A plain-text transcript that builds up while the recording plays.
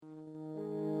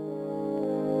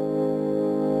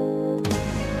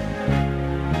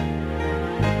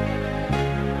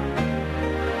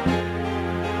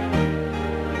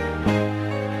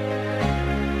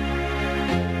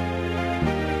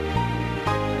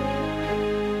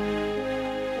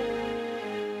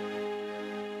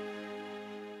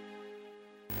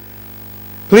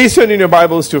Please turn in your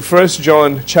Bibles to 1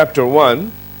 John chapter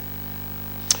 1.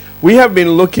 We have been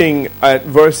looking at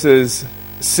verses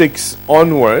 6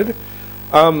 onward.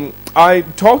 I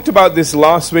talked about this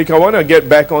last week. I want to get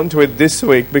back onto it this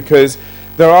week because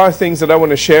there are things that I want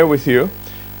to share with you.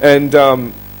 And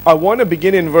I want to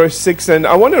begin in verse 6. And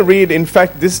I want to read, in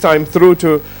fact, this time through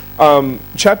to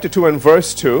chapter 2 and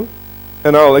verse 2.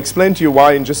 And I'll explain to you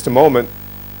why in just a moment.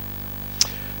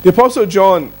 The Apostle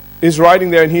John is writing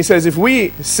there, and he says, if we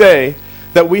say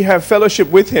that we have fellowship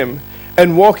with him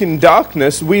and walk in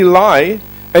darkness, we lie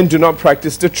and do not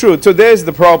practice the truth. So there's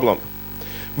the problem.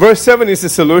 Verse 7 is the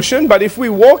solution. But if we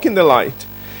walk in the light,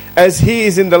 as he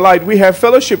is in the light, we have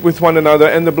fellowship with one another,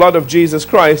 and the blood of Jesus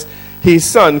Christ, his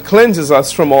Son, cleanses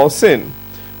us from all sin.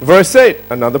 Verse 8,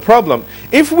 another problem.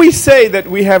 If we say that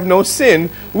we have no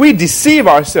sin, we deceive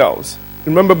ourselves.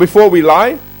 Remember, before we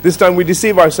lie, this time we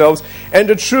deceive ourselves, and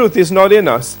the truth is not in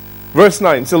us. Verse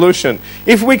 9, solution.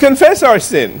 If we confess our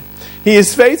sin, he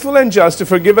is faithful and just to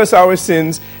forgive us our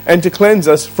sins and to cleanse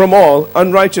us from all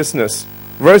unrighteousness.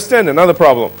 Verse 10, another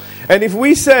problem. And if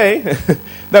we say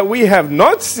that we have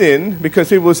not sinned, because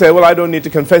people will say, well, I don't need to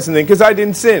confess anything because I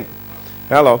didn't sin.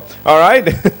 Hello. All right?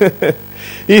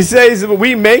 He says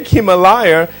we make him a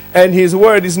liar and his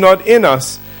word is not in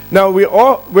us. Now,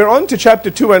 we're on to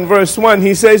chapter 2 and verse 1.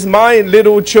 He says, my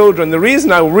little children. The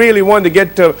reason I really want to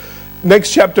get to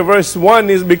next chapter, verse 1,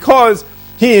 is because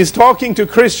he is talking to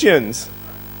Christians.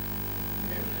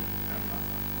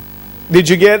 Did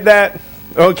you get that?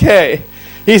 Okay.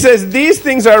 He says, these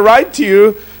things are right to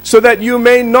you so that you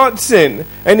may not sin.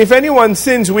 And if anyone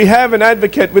sins, we have an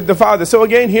advocate with the Father. So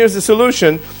again, here's the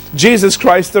solution. Jesus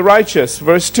Christ the righteous.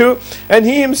 Verse 2, and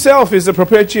he himself is the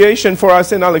propitiation for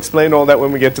us. And I'll explain all that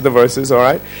when we get to the verses, all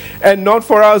right? And not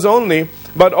for us only,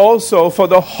 but also for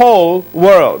the whole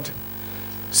world.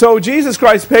 So Jesus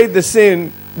Christ paid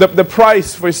the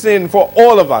price for sin for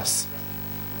all of us.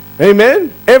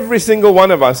 Amen? Every single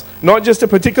one of us. Not just a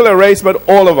particular race, but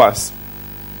all of us.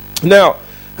 Now,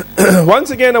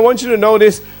 once again, I want you to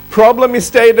notice, problem is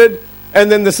stated,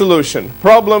 and then the solution.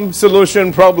 Problem,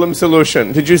 solution, problem,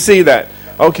 solution. Did you see that?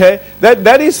 Okay?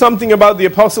 That is something about the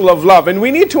apostle of love. And we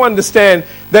need to understand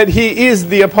that he is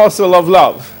the apostle of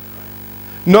love.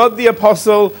 Not the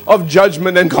apostle of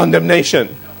judgment and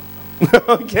condemnation.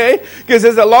 Okay? Because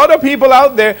there's a lot of people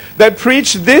out there that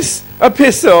preach this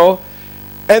epistle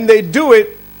and they do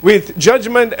it with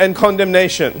judgment and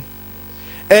condemnation.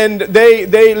 And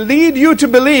they lead you to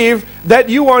believe that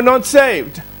you are not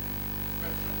saved.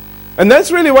 And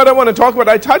that's really what I want to talk about.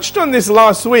 I touched on this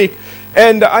last week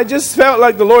and I just felt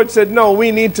like the Lord said, no,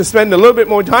 we need to spend a little bit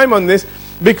more time on this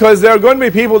because there are going to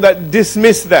be people that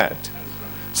dismiss that.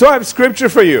 So I have scripture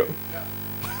for you.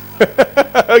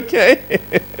 Okay?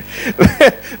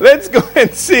 Let's go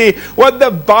and see what the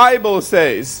Bible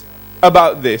says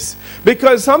about this.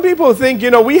 Because some people think,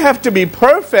 we have to be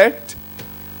perfect.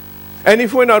 And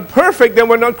if we're not perfect, then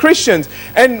we're not Christians.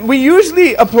 And we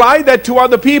usually apply that to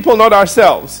other people, not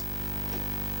ourselves.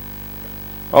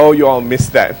 Oh, you all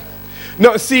missed that.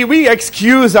 No, see, we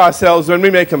excuse ourselves when we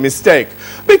make a mistake.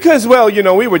 Because,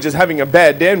 we were just having a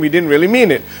bad day and we didn't really mean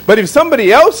it. But if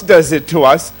somebody else does it to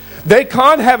us, they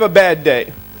can't have a bad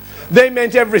day. They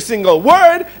meant every single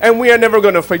word, and we are never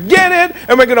going to forget it,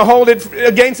 and we're going to hold it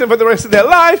against them for the rest of their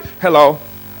life. Hello.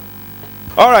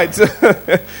 All right.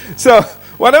 So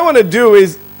what I want to do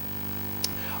is,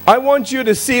 I want you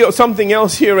to see something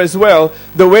else here as well.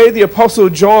 The way the Apostle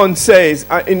John says,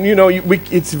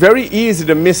 it's very easy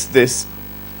to miss this.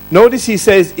 Notice he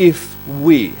says, if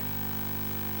we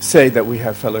say that we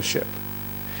have fellowship.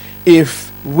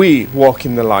 If we walk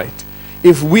in the light.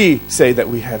 If we say that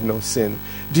we have no sin.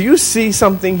 Do you see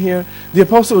something here? The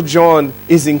Apostle John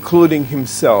is including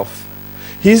himself.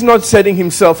 He's not setting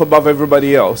himself above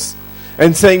everybody else.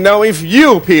 And saying, now if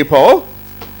you people,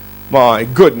 my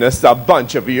goodness, a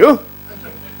bunch of you.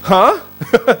 Huh?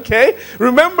 Okay?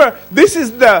 Remember, this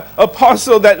is the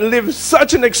apostle that lived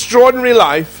such an extraordinary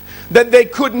life that they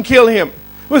couldn't kill him.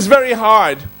 It was very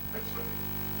hard.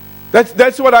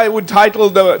 That's what I would title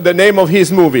the name of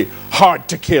his movie. Hard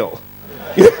to Kill.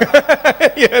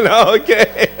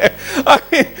 Okay. I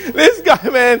mean, this guy,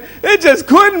 man, they just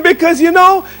couldn't because,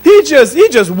 he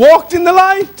just walked in the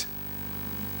light.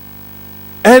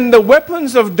 And the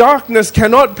weapons of darkness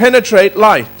cannot penetrate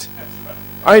light.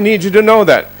 I need you to know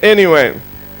that. Anyway,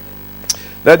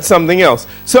 that's something else.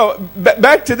 So,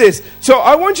 back to this. So,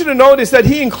 I want you to notice that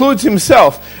he includes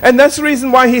himself. And that's the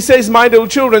reason why he says, my little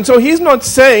children. So, he's not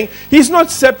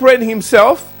separating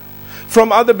himself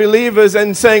from other believers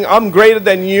and saying, I'm greater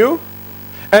than you,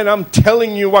 and I'm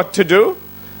telling you what to do.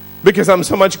 because I'm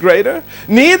so much greater.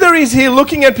 Neither is he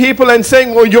looking at people and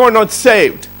saying, well, you're not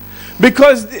saved.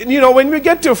 Because, when we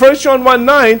get to 1 John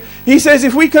 1:9, he says,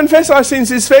 if we confess our sins,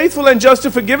 he's faithful and just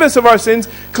to forgive us of our sins,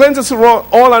 cleanse us from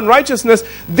all unrighteousness.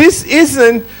 This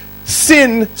isn't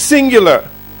sin singular.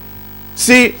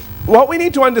 See, what we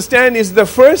need to understand is the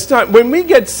first time, when we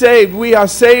get saved, we are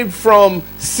saved from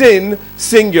sin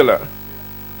singular.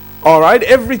 All right?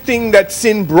 Everything that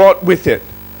sin brought with it.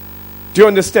 Do you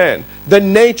understand? The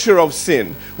nature of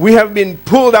sin. We have been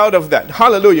pulled out of that.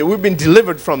 Hallelujah. We've been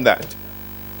delivered from that.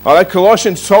 All right?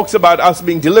 Colossians talks about us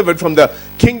being delivered from the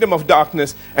kingdom of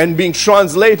darkness and being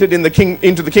translated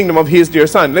into the kingdom of his dear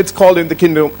Son. Let's call it the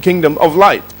kingdom of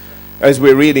light, as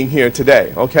we're reading here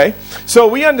today, okay? So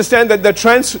we understand that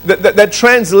that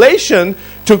translation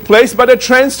took place, but a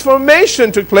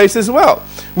transformation took place as well.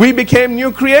 We became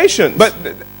new creation. But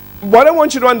what I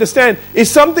want you to understand is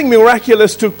something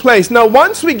miraculous took place. Now,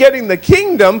 once we get in the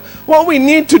kingdom, what we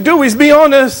need to do is be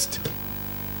honest.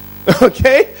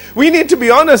 Okay? We need to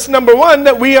be honest, number one,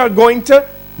 that we are going to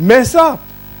mess up.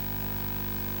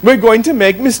 We're going to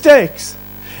make mistakes.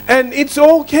 And it's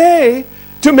okay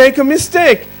to make a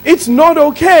mistake. It's not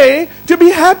okay to be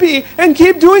happy and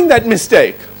keep doing that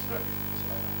mistake.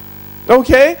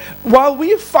 Okay? While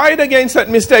we fight against that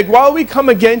mistake, while we come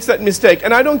against that mistake,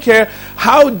 and I don't care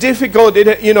how difficult it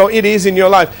is in your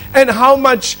life, and how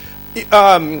much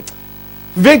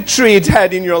victory it's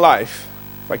had in your life,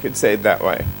 if I could say it that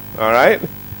way. All right?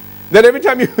 Then every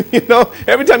time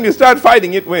every time you start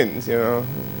fighting, it wins. And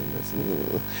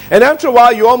after a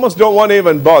while, you almost don't want to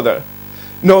even bother.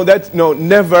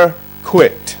 Never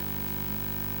quit.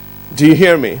 Do you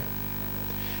hear me?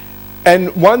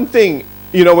 And one thing,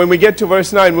 when we get to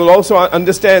verse 9, we'll also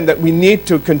understand that we need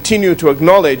to continue to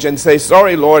acknowledge and say,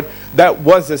 sorry, Lord, that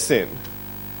was a sin.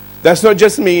 That's not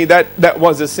just me, that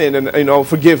was a sin, and,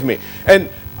 forgive me. And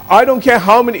I don't care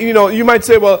how many, you might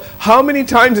say, well, how many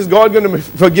times is God going to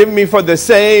forgive me for the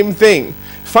same thing?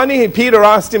 Funny, Peter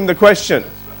asked him the question,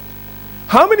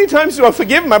 how many times do I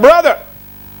forgive my brother?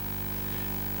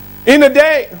 In a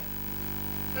day.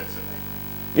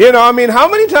 How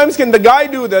many times can the guy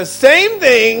do the same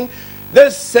thing the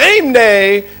same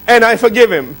day and I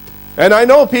forgive him? And I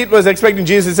know Pete was expecting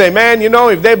Jesus to say, man,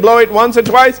 if they blow it once or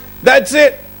twice, that's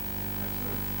it.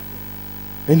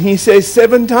 And he says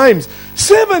 7 times.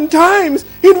 7 times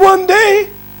in one day.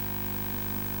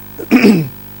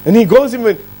 And he goes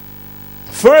even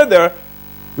further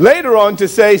later on to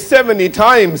say 70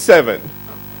 times 7.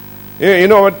 You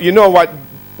know what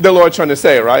the Lord's trying to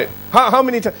say, right? How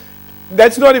many times?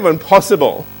 That's not even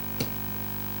possible.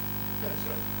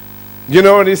 You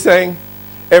know what he's saying?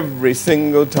 Every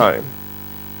single time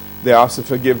they ask for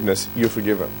forgiveness, you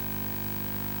forgive them.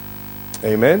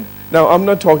 Amen? Now, I'm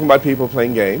not talking about people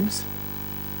playing games.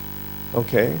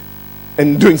 Okay?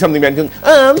 And doing something bad.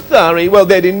 I'm sorry. Well,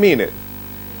 they didn't mean it.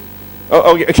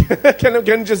 Okay.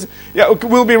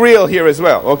 We'll be real here as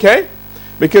well, okay?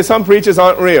 Because some preachers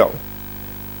aren't real.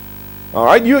 All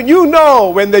right? You know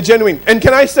when they're genuine. And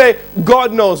can I say,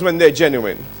 God knows when they're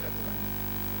genuine.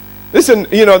 Listen,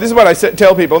 this is what I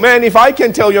tell people. Man, if I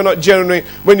can tell you're not genuine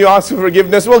when you ask for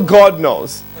forgiveness, well, God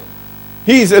knows.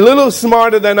 He's a little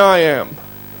smarter than I am.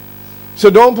 So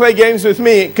don't play games with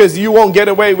me, because you won't get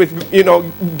away with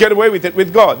it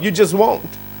with God. You just won't.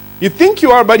 You think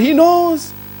you are, but He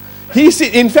knows.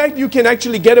 In fact, you can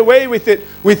actually get away with it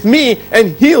with me, and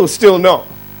He'll still know.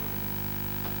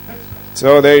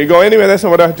 So there you go. Anyway, that's not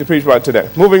what I have to preach about today.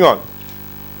 Moving on.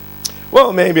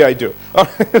 Well, maybe I do.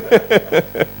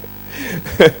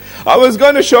 I was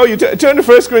going to show you, turn to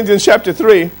 1 Corinthians chapter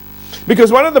 3,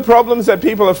 because one of the problems that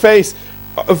people face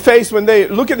when they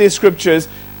look at these scriptures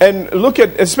and look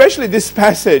at especially this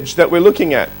passage that we're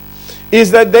looking at, is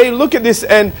that they look at this,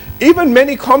 and even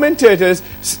many commentators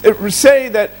say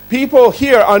that people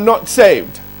here are not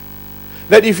saved.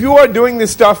 That if you are doing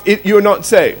this stuff, you're not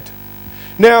saved.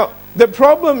 Now, the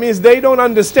problem is they don't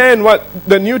understand what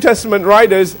the New Testament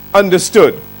writers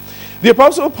understood. The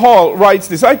Apostle Paul writes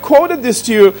this. I quoted this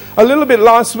to you a little bit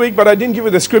last week, but I didn't give you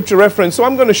the scripture reference, so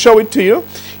I'm going to show it to you.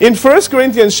 In 1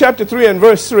 Corinthians chapter 3 and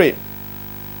verse 3.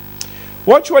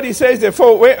 Watch what he says there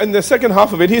in the second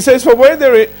half of it. He says, for where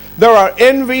there are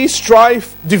envy,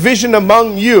 strife, division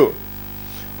among you,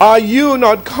 are you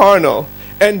not carnal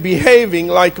and behaving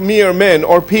like mere men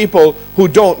or people who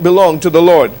don't belong to the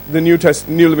Lord? The New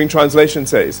Living Translation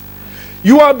says.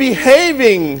 You are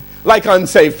behaving like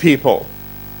unsaved people.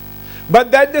 But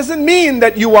that doesn't mean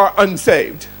that you are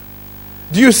unsaved.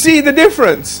 Do you see the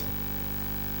difference?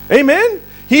 Amen?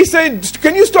 He said,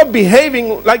 can you stop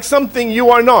behaving like something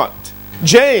you are not?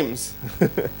 James,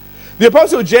 The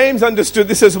Apostle James understood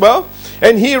this as well.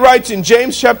 And he writes in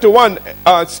James chapter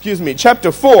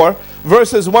 4,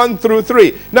 verses 1 through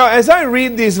 3. Now, as I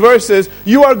read these verses,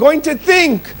 you are going to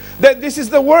think that this is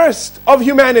the worst of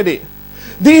humanity.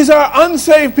 These are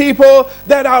unsaved people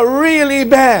that are really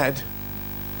bad.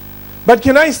 But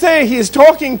can I say, he's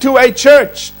talking to a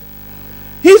church.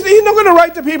 He's not going to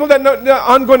write to people that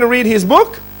aren't going to read his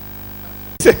book.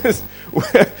 He says,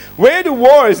 where do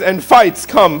wars and fights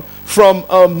come from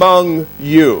among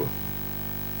you?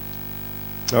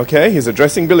 Okay, he's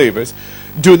addressing believers.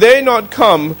 Do they not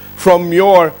come from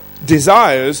your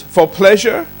desires for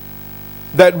pleasure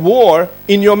that war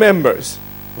in your members?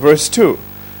 Verse 2.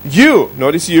 You,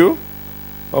 notice you,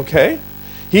 okay?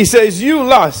 He says, you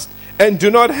lust and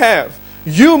do not have.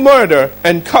 You murder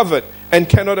and covet and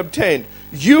cannot obtain.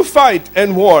 You fight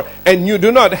and war and you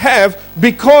do not have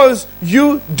because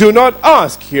you do not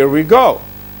ask. Here we go.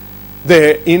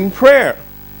 They're in prayer.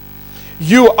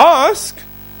 You ask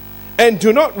and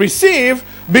do not receive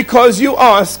because you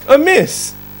ask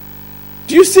amiss.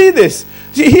 Do you see this?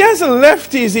 He hasn't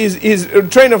left his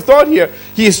train of thought here.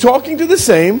 He is talking to the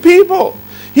same people.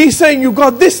 He's saying you've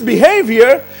got this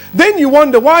behavior, then you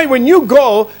wonder why when you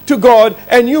go to God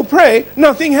and you pray,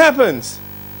 nothing happens.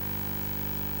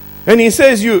 And he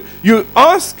says you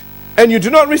ask and you do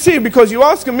not receive because you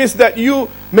ask amiss that you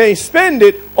may spend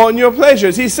it on your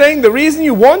pleasures. He's saying the reason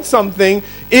you want something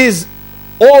is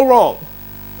all wrong.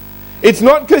 It's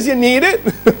not because you need it.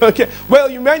 Okay. Well,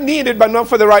 you might need it, but not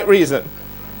for the right reason.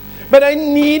 But I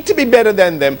need to be better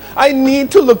than them. I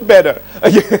need to look better.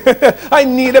 I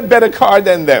need a better car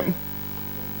than them.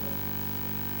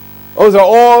 Those are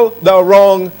all the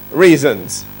wrong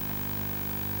reasons.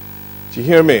 Do you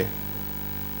hear me?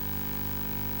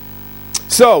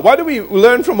 So, what do we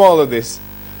learn from all of this?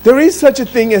 There is such a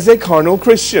thing as a carnal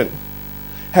Christian.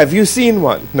 Have you seen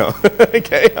one? No.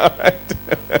 Okay, all right.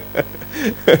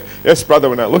 Yes, brother,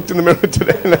 when I looked in the mirror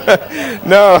today.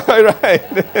 No, all right.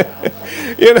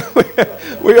 You know,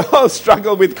 we all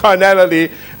struggle with carnality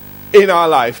in our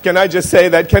life. Can I just say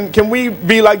that? Can we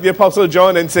be like the Apostle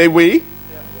John and say we?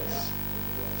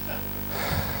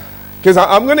 Because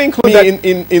I'm going to include that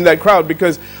in that crowd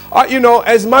because,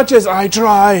 as much as I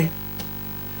try,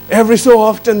 every so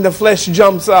often the flesh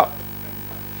jumps up.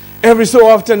 Every so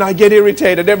often I get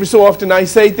irritated. Every so often I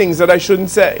say things that I shouldn't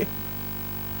say.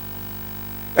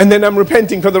 And then I'm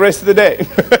repenting for the rest of the day.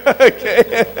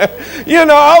 Okay.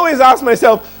 I always ask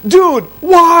myself, dude,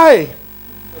 why?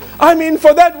 I mean,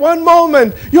 for that one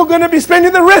moment, you're going to be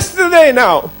spending the rest of the day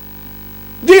now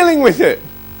dealing with it.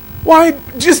 Why?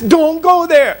 Just don't go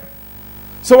there.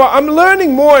 So I'm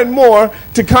learning more and more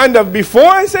to kind of, before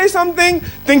I say something,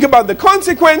 think about the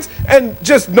consequence and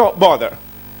just not bother.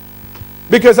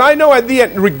 Because I know at the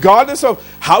end, regardless of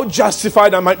how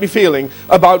justified I might be feeling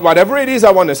about whatever it is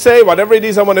I want to say, whatever it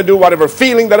is I want to do, whatever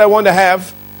feeling that I want to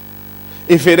have,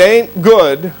 if it ain't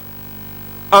good,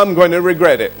 I'm going to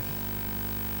regret it.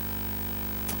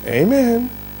 Amen.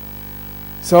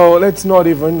 So let's not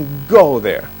even go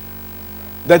there.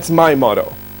 That's my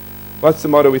motto. What's the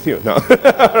motto with you? No. All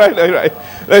right.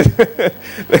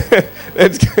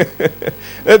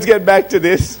 Let's get back to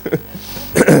this.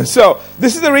 So,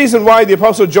 this is the reason why the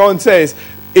Apostle John says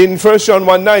in 1 John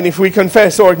 1:9, if we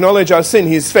confess or acknowledge our sin,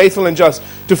 He is faithful and just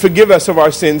to forgive us of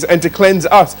our sins and to cleanse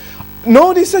us.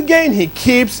 Notice again, He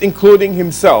keeps including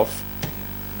Himself.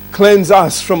 Cleanse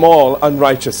us from all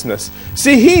unrighteousness.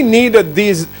 See, He needed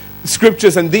these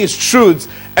scriptures and these truths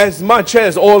as much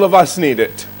as all of us need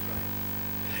it.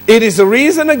 It is the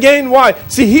reason again why.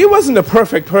 See, He wasn't a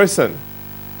perfect person.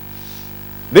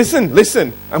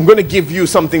 Listen, I'm going to give you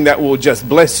something that will just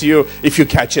bless you if you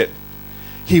catch it.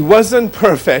 He wasn't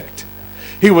perfect.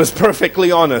 He was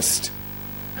perfectly honest.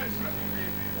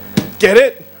 Get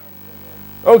it?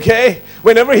 Okay?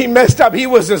 Whenever He messed up, He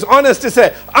was as honest to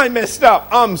say, I messed up.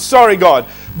 I'm sorry, God.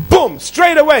 Boom!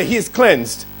 Straight away, He's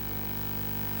cleansed.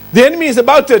 The enemy is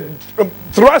about to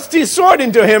thrust his sword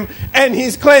into him, and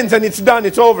he's cleansed, and it's done,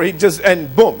 it's over.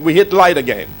 And boom, we hit light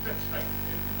again.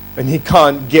 And he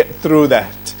can't get through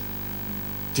that.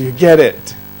 Do you get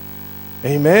it?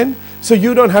 Amen? So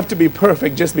you don't have to be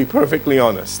perfect, just be perfectly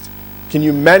honest. Can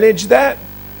you manage that?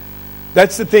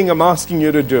 That's the thing I'm asking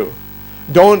you to do.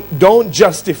 Don't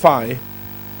justify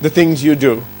the things you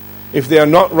do. If they are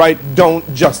not right,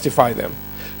 don't justify them.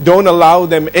 Don't allow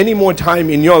them any more time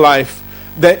in your life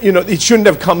that, it shouldn't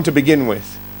have come to begin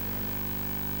with.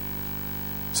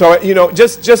 So,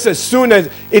 just as soon as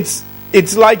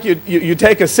it's like you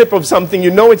take a sip of something,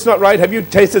 it's not right. Have you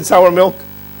tasted sour milk?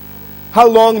 How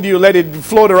long do you let it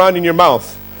float around in your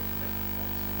mouth?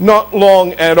 Not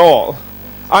long at all.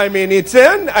 I mean, it's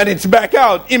in and it's back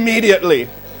out immediately.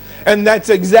 And that's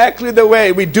exactly the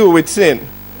way we do with sin.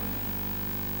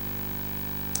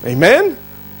 Amen?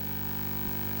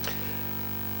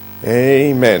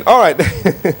 Amen. All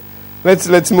right.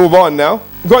 Let's move on now.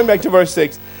 Going back to verse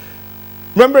 6.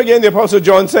 Remember again, the Apostle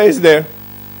John says there,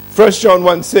 1 John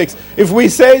 1:6, if we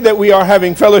say that we are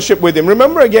having fellowship with him.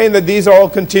 Remember again that these are all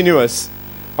continuous.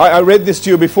 I read this to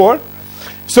you before.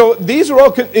 So these are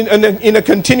all in a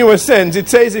continuous sense. It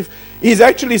says, if he's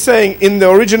actually saying in the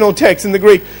original text, in the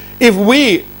Greek, if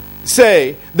we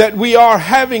say that we are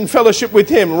having fellowship with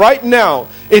him right now,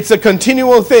 it's a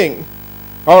continual thing.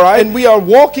 All right? And we are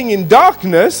walking in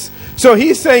darkness. So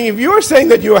he's saying, if you are saying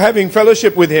that you are having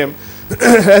fellowship with him,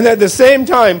 and at the same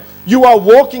time, you are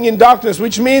walking in darkness,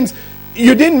 which means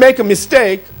you didn't make a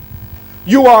mistake.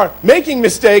 You are making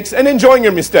mistakes and enjoying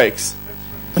your mistakes.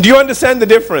 Do you understand the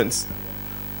difference?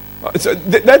 So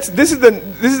this is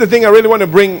the thing I really want to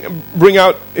bring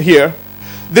out here.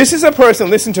 This is a person,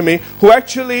 listen to me, who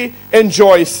actually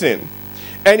enjoys sin.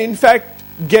 And in fact,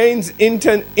 gains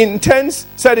intense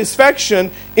satisfaction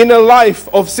in a life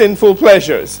of sinful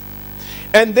pleasures.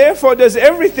 And therefore does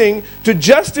everything to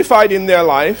justify it in their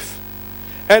life.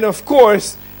 And of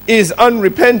course, is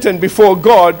unrepentant before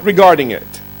God regarding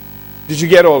it. Did you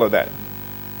get all of that?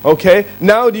 Okay?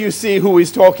 Now do you see who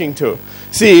he's talking to?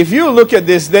 See, if you look at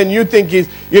this, then you think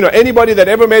anybody that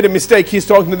ever made a mistake, he's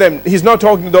talking to them. He's not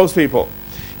talking to those people.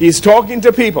 He's talking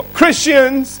to people.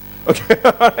 Christians, okay,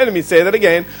 let me say that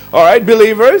again. All right,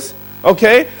 believers,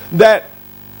 okay, that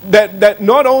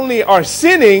not only are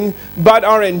sinning, but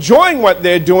are enjoying what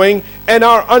they're doing and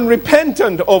are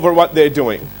unrepentant over what they're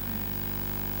doing.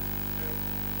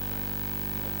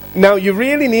 Now, you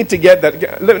really need to get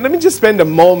that. Let me just spend a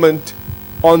moment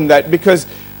on that, because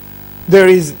there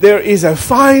is a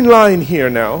fine line here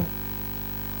now.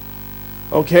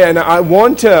 Okay, and I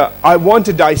want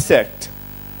to dissect.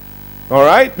 All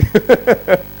right?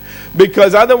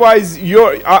 Because otherwise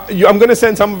I'm going to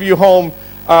send some of you home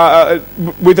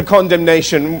with a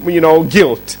condemnation,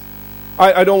 guilt.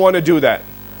 I don't want to do that.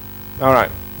 All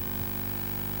right.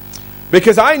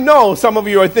 Because I know some of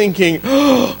you are thinking,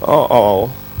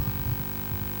 uh-oh.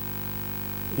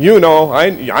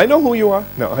 I know who you are.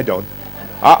 No, I don't.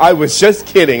 I was just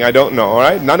kidding. I don't know, all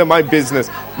right? None of my business.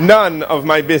 None of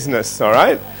my business, all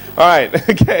right? All right,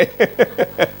 okay.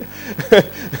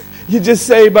 You just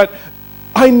say, but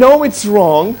I know it's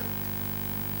wrong,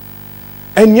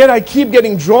 and yet I keep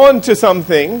getting drawn to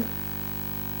something.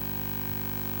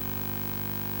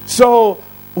 So,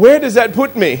 where does that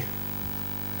put me?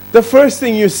 The first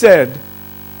thing you said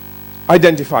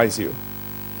identifies you.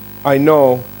 I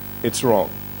know it's wrong.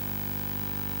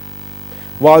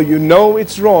 While you know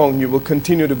it's wrong, you will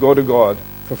continue to go to God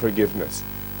for forgiveness,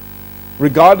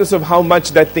 regardless of how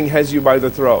much that thing has you by the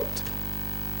throat.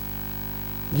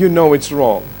 You know it's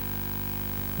wrong.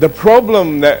 The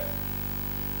problem that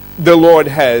the Lord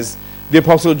has, the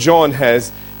Apostle John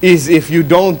has, is if you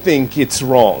don't think it's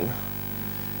wrong.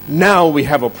 Now we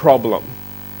have a problem.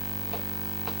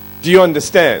 Do you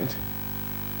understand?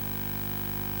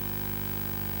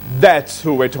 That's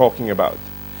who we're talking about.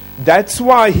 That's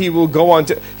why he will go on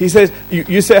to... He says,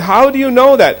 you say, how do you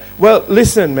know that? Well,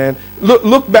 listen, man.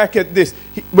 Look back at this.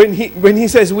 When he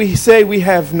says, we say we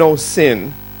have no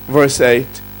sin, verse 8.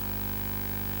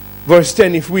 Verse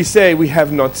 10, if we say we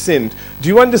have not sinned. Do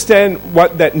you understand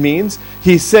what that means?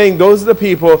 He's saying those are the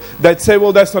people that say,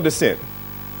 well, that's not a sin.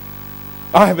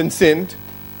 I haven't sinned.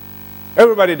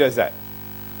 Everybody does that.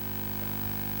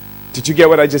 Did you get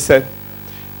what I just said?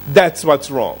 That's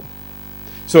what's wrong.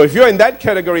 So if you're in that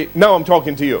category, now I'm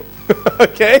talking to you.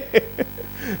 Okay?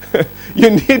 You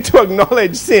need to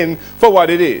acknowledge sin for what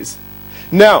it is.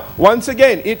 Now, once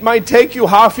again, it might take you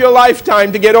half your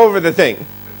lifetime to get over the thing.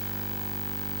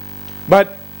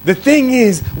 But the thing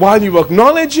is, while you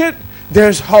acknowledge it,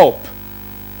 there's hope.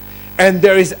 And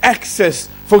there is access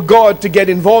for God to get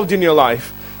involved in your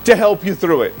life to help you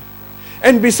through it.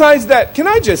 And besides that, can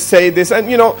I just say this? And,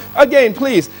 again,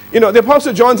 please, the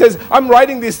Apostle John says, I'm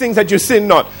writing these things that you sin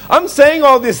not. I'm saying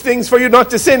all these things for you not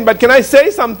to sin, but can I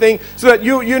say something so that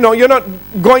you're not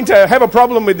going to have a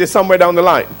problem with this somewhere down the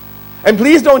line? And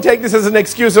please don't take this as an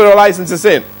excuse or a license to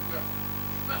sin.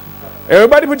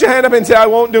 Everybody put your hand up and say, I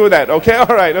won't do that. Okay,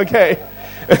 all right, okay.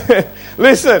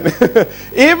 Listen,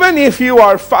 even if you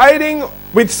are fighting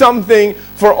with something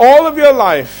for all of your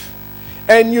life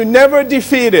and you never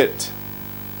defeat it,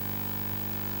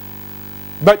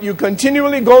 but you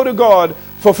continually go to God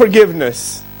for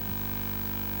forgiveness,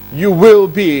 you will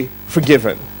be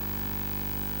forgiven.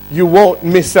 You won't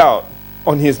miss out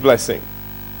on His blessing.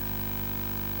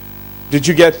 Did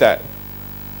you get that?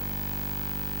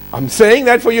 I'm saying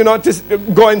that for you not to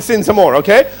go and sin some more,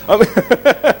 okay?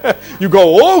 You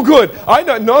go, oh, good.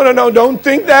 No, don't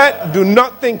think that. Do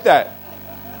not think that.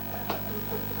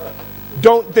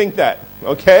 Don't think that,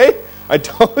 okay? I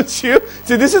told you.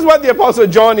 See, this is what the Apostle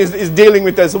John is dealing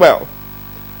with as well.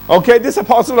 Okay, this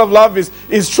apostle of love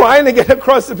is trying to get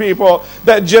across to people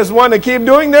that just want to keep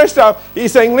doing their stuff.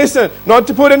 He's saying, listen, not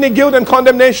to put any guilt and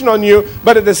condemnation on you,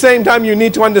 but at the same time you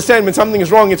need to understand when something is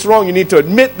wrong, it's wrong. You need to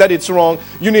admit that it's wrong.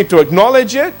 You need to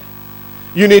acknowledge it.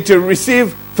 You need to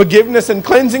receive forgiveness and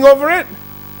cleansing over it.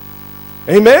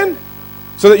 Amen?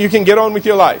 So that you can get on with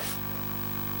your life.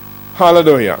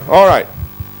 Hallelujah. All right.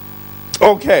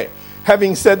 Okay.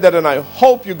 Having said that, and I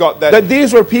hope you got that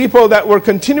these were people that were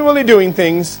continually doing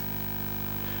things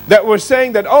that were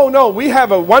saying that, oh no, we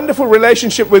have a wonderful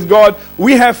relationship with God,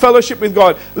 we have fellowship with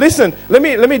God. Listen, let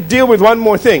me deal with one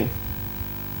more thing.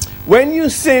 When you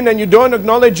sin and you don't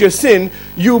acknowledge your sin,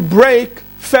 you break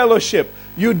fellowship.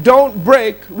 You don't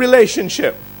break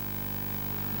relationship.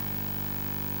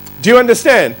 Do you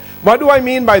understand? What do I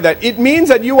mean by that? It means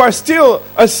that you are still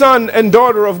a son and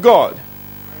daughter of God.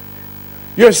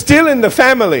 You're still in the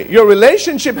family. Your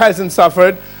relationship hasn't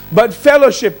suffered, but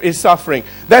fellowship is suffering.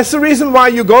 That's the reason why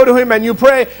you go to Him and you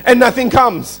pray and nothing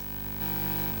comes.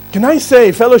 Can I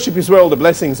say fellowship is where all the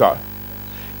blessings are?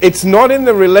 It's not in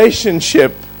the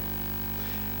relationship.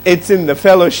 It's in the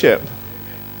fellowship.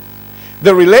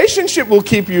 The relationship will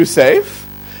keep you safe,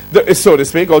 so to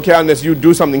speak, okay, unless you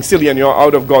do something silly and you're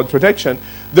out of God's protection.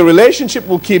 The relationship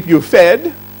will keep you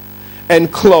fed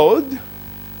and clothed.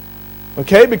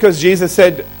 Okay, because Jesus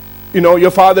said,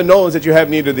 your Father knows that you have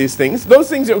need of these things. Those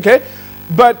things are okay,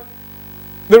 but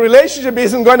the relationship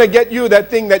isn't going to get you that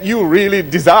thing that you really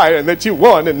desire and that you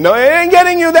want. And no, it ain't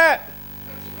getting you that.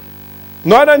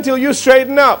 Not until you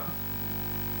straighten up.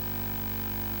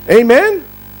 Amen?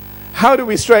 How do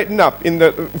we straighten up in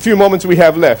the few moments we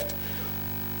have left?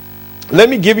 Let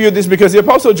me give you this because the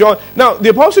Apostle John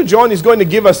is going to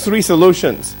give us 3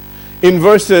 solutions. In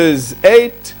verses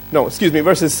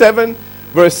 7,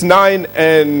 verse 9,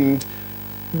 and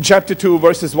chapter 2,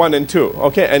 verses 1 and 2.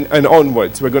 Okay, and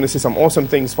onwards. We're going to see some awesome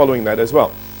things following that as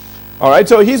well. All right,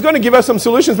 so he's going to give us some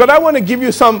solutions, but I want to give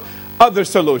you some other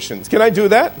solutions. Can I do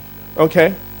that?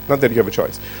 Okay, not that you have a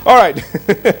choice. All right,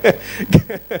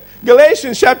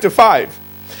 Galatians chapter 5.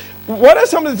 What are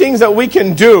some of the things that we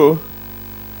can do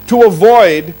to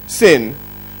avoid sin,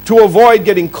 to avoid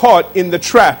getting caught in the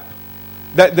trap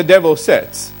that the devil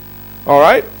sets? All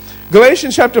right?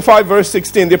 Galatians chapter 5 verse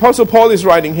 16. The Apostle Paul is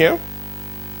writing here.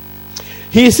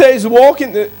 He says, walk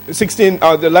in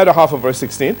the latter half of verse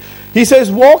 16. He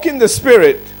says, walk in the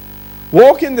Spirit,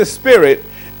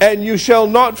 and you shall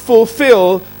not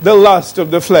fulfill the lust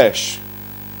of the flesh.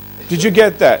 Did you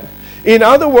get that? In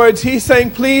other words, he's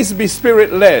saying, please be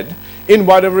Spirit-led in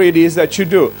whatever it is that you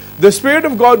do. The Spirit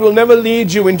of God will never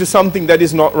lead you into something that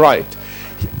is not right.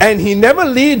 And He never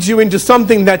leads you into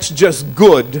something that's just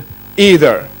good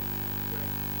either.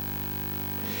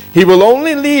 He will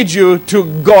only lead you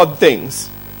to God things.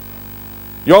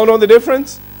 You all know the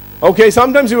difference? Okay,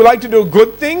 sometimes you would like to do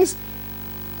good things,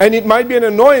 and it might be an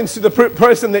annoyance to the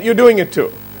person that you're doing it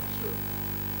to.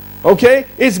 Okay?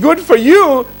 It's good for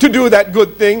you to do that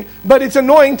good thing, but it's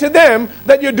annoying to them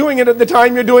that you're doing it at the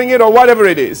time you're doing it or whatever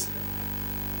it is.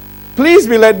 Please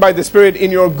be led by the Spirit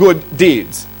in your good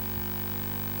deeds,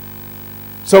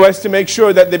 so as to make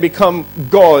sure that they become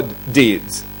God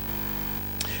deeds.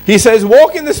 He says,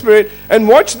 walk in the Spirit, and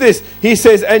watch this. He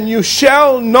says, and you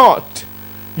shall not.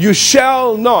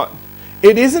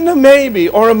 It isn't a maybe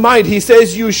or a might. He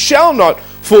says, you shall not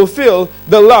fulfill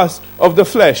the lust of the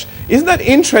flesh. Isn't that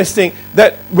interesting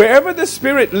that wherever the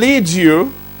Spirit leads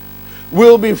you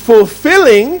will be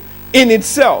fulfilling in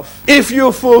itself. If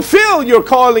you fulfill your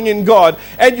calling in God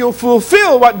and you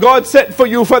fulfill what God set for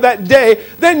you for that day,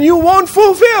 then you won't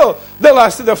fulfill the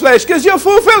lust of the flesh because you're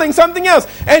fulfilling something else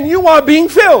and you are being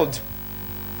filled.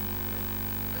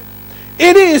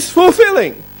 It is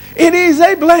fulfilling. It is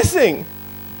a blessing.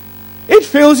 It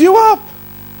fills you up.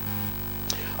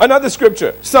 Another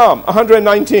scripture, Psalm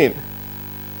 119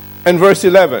 and verse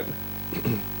 11.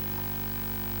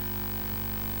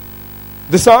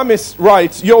 The psalmist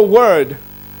writes, your word,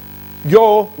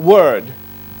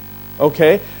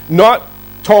 okay? Not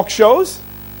talk shows,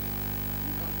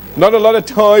 not a lot of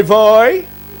toy,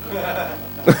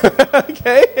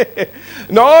 okay?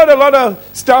 Not a lot of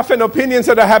stuff and opinions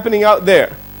that are happening out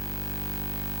there.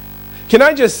 Can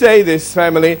I just say this,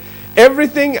 family?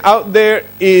 Everything out there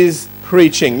is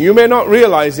preaching. You may not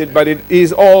realize it, but it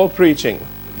is all preaching.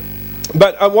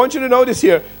 But I want you to notice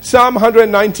here, Psalm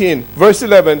 119, verse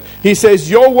 11, he says,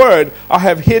 your word I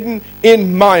have hidden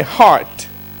in my heart,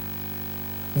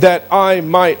 that I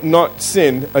might not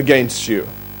sin against you.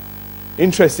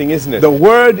 Interesting, isn't it? The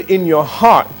word in your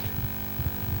heart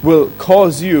will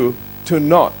cause you to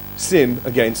not sin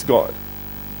against God.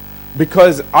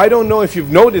 Because I don't know if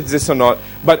you've noticed this or not,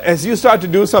 but as you start to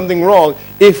do something wrong,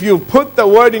 if you put the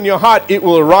word in your heart, it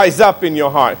will rise up in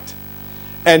your heart.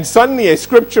 And suddenly a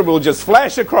scripture will just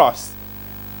flash across.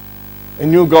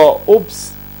 And you'll go,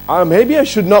 oops, maybe I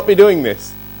should not be doing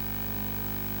this.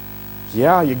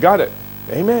 Yeah, you got it.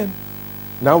 Amen.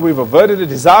 Now we've averted a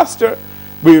disaster.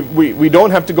 We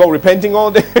don't have to go repenting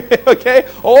all day. Okay?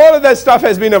 All of that stuff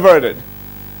has been averted.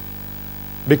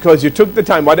 Because you took the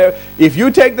time. If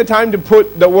you take the time to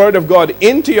put the Word of God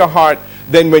into your heart,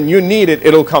 then when you need it,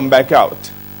 it'll come back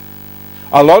out.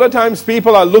 A lot of times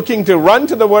people are looking to run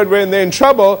to the Word when they're in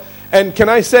trouble. And can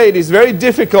I say, it is very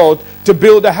difficult to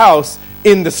build a house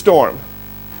in the storm.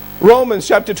 Romans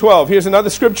chapter 12. Here's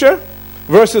another scripture.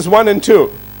 Verses 1 and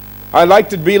 2. I like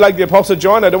to be like the Apostle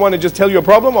John. I don't want to just tell you a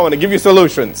problem. I want to give you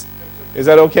solutions. Is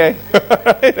that okay?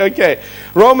 Okay.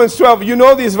 Romans 12. You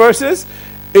know these verses.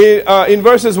 In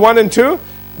verses 1 and 2,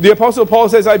 the Apostle Paul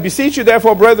says, I beseech you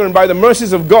therefore, brethren, by the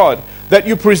mercies of God, that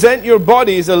you present your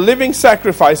bodies a living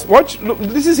sacrifice. Look,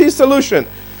 this is his solution.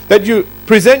 That you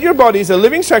present your bodies a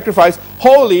living sacrifice,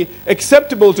 holy,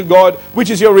 acceptable to God, which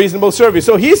is your reasonable service.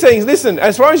 So he's saying, listen,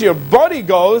 as far as your body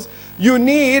goes, you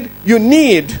need,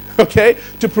 okay,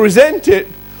 to present it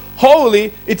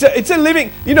holy. It's a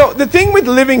living, the thing with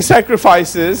living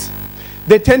sacrifices,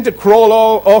 they tend to crawl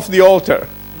all off the altar.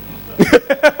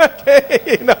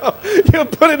 Okay, you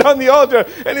put it on the altar,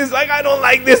 and it's like, I don't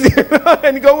like this,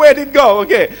 and you go, where did it go?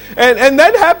 Okay, and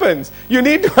that happens. You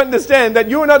need to understand that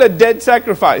you are not a dead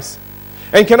sacrifice.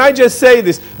 And can I just say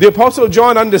this? The Apostle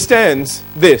John understands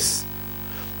this.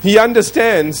 He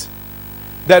understands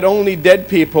that only dead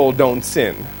people don't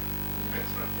sin.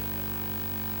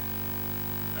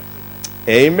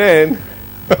 Amen.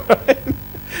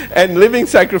 And living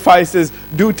sacrifices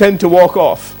do tend to walk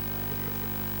off.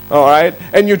 All right?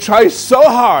 And you try so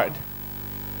hard.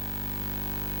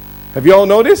 Have you all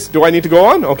noticed? Do I need to go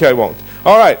on? Okay, I won't.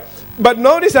 All right. But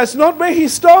notice that's not where he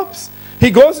stops.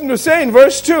 He goes into say in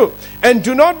verse 2, and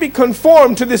do not be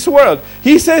conformed to this world.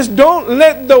 He says, don't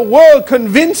let the world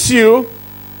convince you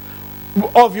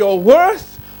of your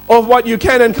worth, of what you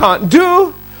can and can't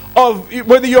do, of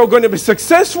whether you're going to be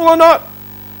successful or not.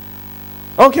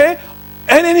 Okay?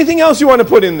 And anything else you want to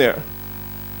put in there.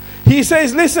 He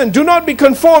says, listen, do not be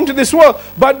conformed to this world,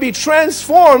 but be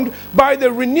transformed by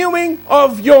the renewing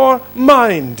of your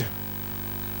mind.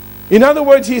 In other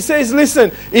words, he says,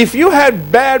 listen, if you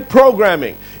had bad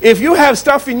programming, if you have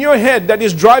stuff in your head that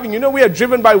is driving, we are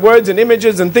driven by words and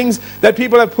images and things that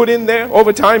people have put in there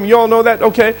over time. You all know that?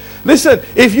 Okay. Listen,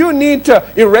 if you need to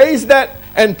erase that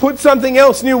and put something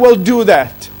else new, well, do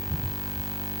that.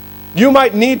 You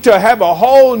might need to have a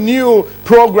whole new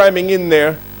programming in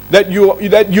there that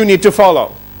you need to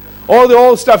follow. All the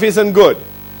old stuff isn't good.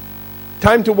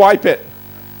 Time to wipe it.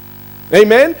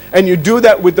 Amen? And you do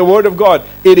that with the Word of God.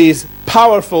 It is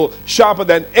powerful, sharper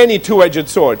than any two-edged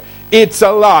sword. It's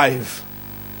alive.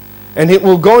 And it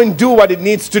will go and do what it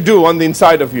needs to do on the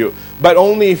inside of you. But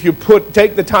only if you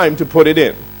take the time to put it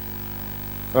in.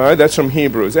 All right, that's from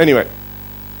Hebrews. Anyway.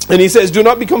 And he says, do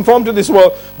not be conformed to this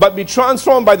world, but be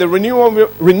transformed by the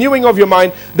renewing of your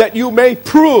mind, that you may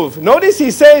prove. Notice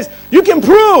he says, you can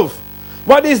prove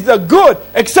what is the good,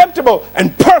 acceptable,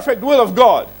 and perfect will of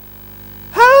God.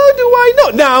 How do I know?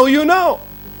 Now you know.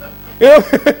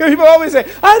 People always say,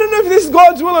 I don't know if this is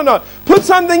God's will or not. Put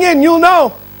something in, you'll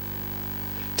know.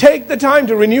 Take the time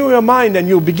to renew your mind, and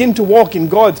you'll begin to walk in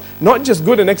God's, not just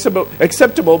good and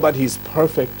acceptable, but His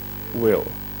perfect will.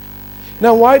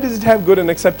 Now, why does it have good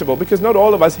and acceptable? Because not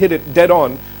all of us hit it dead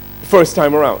on first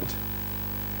time around.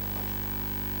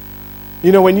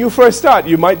 When you first start,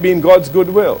 you might be in God's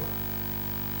good will.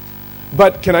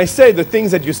 But can I say, the things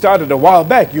that you started a while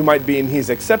back, you might be in His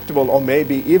acceptable or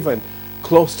maybe even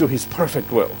close to His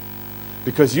perfect will.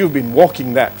 Because you've been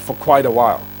walking that for quite a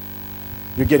while.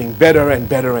 You're getting better and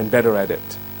better and better at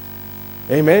it.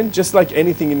 Amen? Just like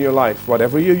anything in your life,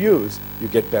 whatever you use, you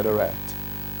get better at.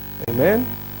 Amen?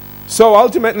 So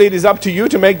ultimately it is up to you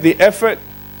to make the effort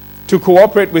to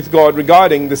cooperate with God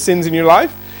regarding the sins in your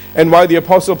life. And why the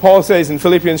Apostle Paul says in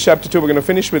Philippians chapter 2, we're going to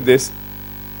finish with this,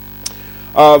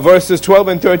 verses 12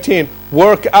 and 13,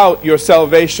 work out your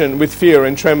salvation with fear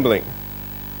and trembling.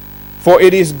 For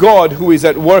it is God who is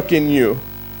at work in you,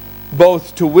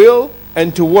 both to will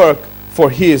and to work for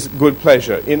His good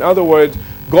pleasure. In other words,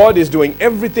 God is doing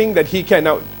everything that He can.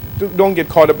 Now, don't get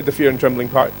caught up with the fear and trembling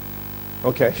part.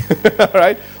 Okay, all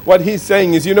right? What He's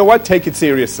saying is, you know what? Take it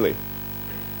seriously.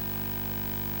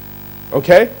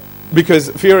 Okay? Because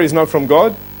fear is not from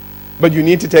God, but you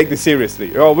need to take this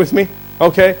seriously. You're all with me?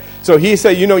 Okay? So he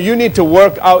said, you need to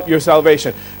work out your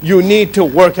salvation. You need to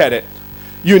work at it.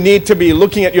 You need to be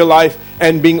looking at your life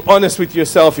and being honest with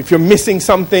yourself. If you're missing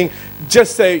something,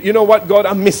 just say, you know what, God,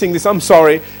 I'm missing this. I'm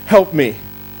sorry. Help me.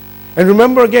 And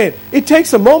remember again, it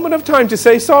takes a moment of time to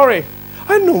say sorry.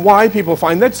 I don't know why people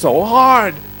find that so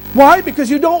hard. Why? Because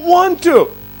you don't want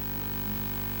to.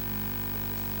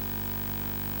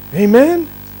 Amen?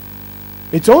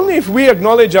 It's only if we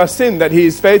acknowledge our sin that He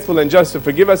is faithful and just to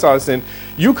forgive us our sin.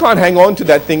 You can't hang on to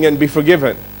that thing and be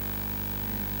forgiven.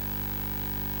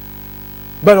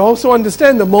 But also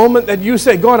understand the moment that you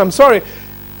say, God, I'm sorry,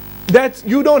 that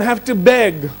you don't have to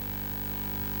beg.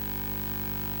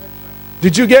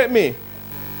 Did you get me?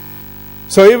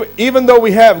 So even though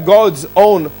we have God's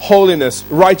own holiness,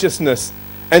 righteousness,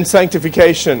 and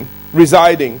sanctification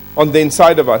residing on the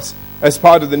inside of us as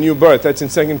part of the new birth, that's in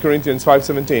 2 Corinthians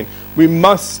 5:17, we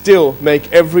must still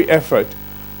make every effort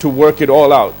to work it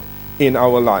all out in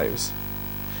our lives.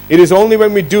 It is only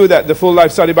when we do that, the Full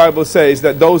Life Study Bible says,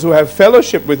 that those who have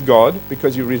fellowship with God,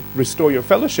 because you restore your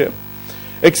fellowship,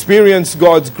 experience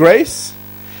God's grace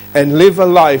and live a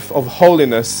life of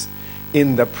holiness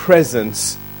in the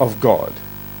presence of God.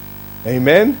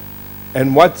 Amen?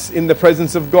 And what's in the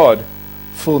presence of God?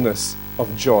 Fullness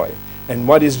of joy. And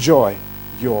what is joy?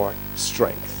 Your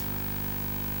strength.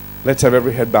 Let's have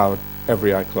every head bowed,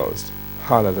 every eye closed.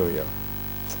 Hallelujah.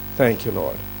 Thank you,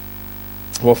 Lord.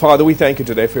 Well, Father, we thank you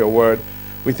today for your word.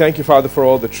 We thank you, Father, for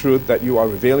all the truth that you are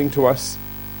revealing to us.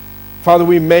 Father,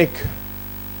 we make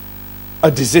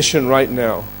a decision right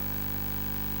now.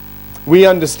 We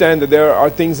understand that there are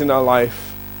things in our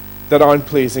life that aren't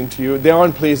pleasing to you. They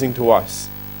aren't pleasing to us.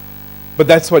 But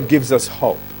that's what gives us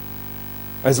hope.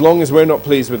 As long as we're not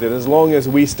pleased with it, as long as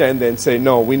we stand there and say,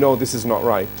 no, we know this is not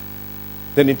right,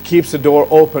 then it keeps the door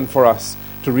open for us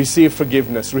to receive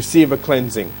forgiveness, receive a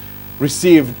cleansing,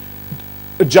 receive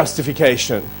a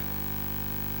justification,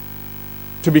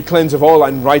 to be cleansed of all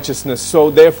unrighteousness. So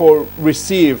therefore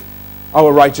receive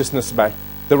our righteousness back,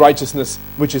 the righteousness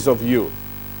which is of you.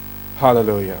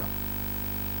 Hallelujah.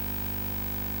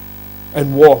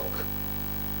 And walk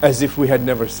as if we had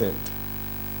never sinned.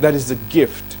 That is the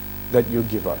gift that you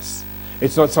give us.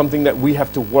 It's not something that we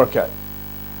have to work at.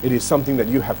 It is something that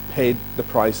you have paid the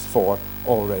price for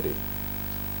already.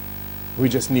 We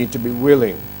just need to be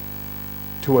willing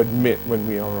to admit when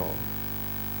we are wrong,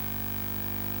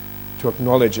 to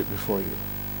acknowledge it before you,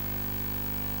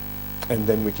 and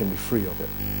then we can be free of it.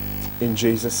 In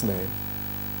Jesus' name,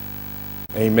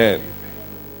 amen.